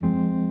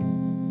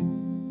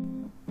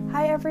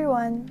Hi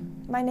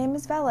everyone, my name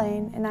is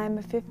Valaine and I'm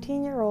a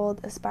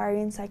 15-year-old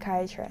aspiring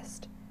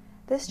psychiatrist.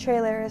 This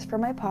trailer is for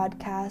my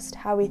podcast,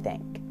 How We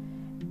Think.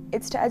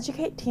 It's to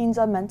educate teens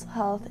on mental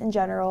health in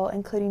general,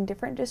 including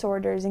different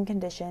disorders and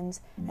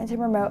conditions, and to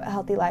promote a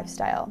healthy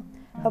lifestyle.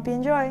 Hope you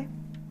enjoy!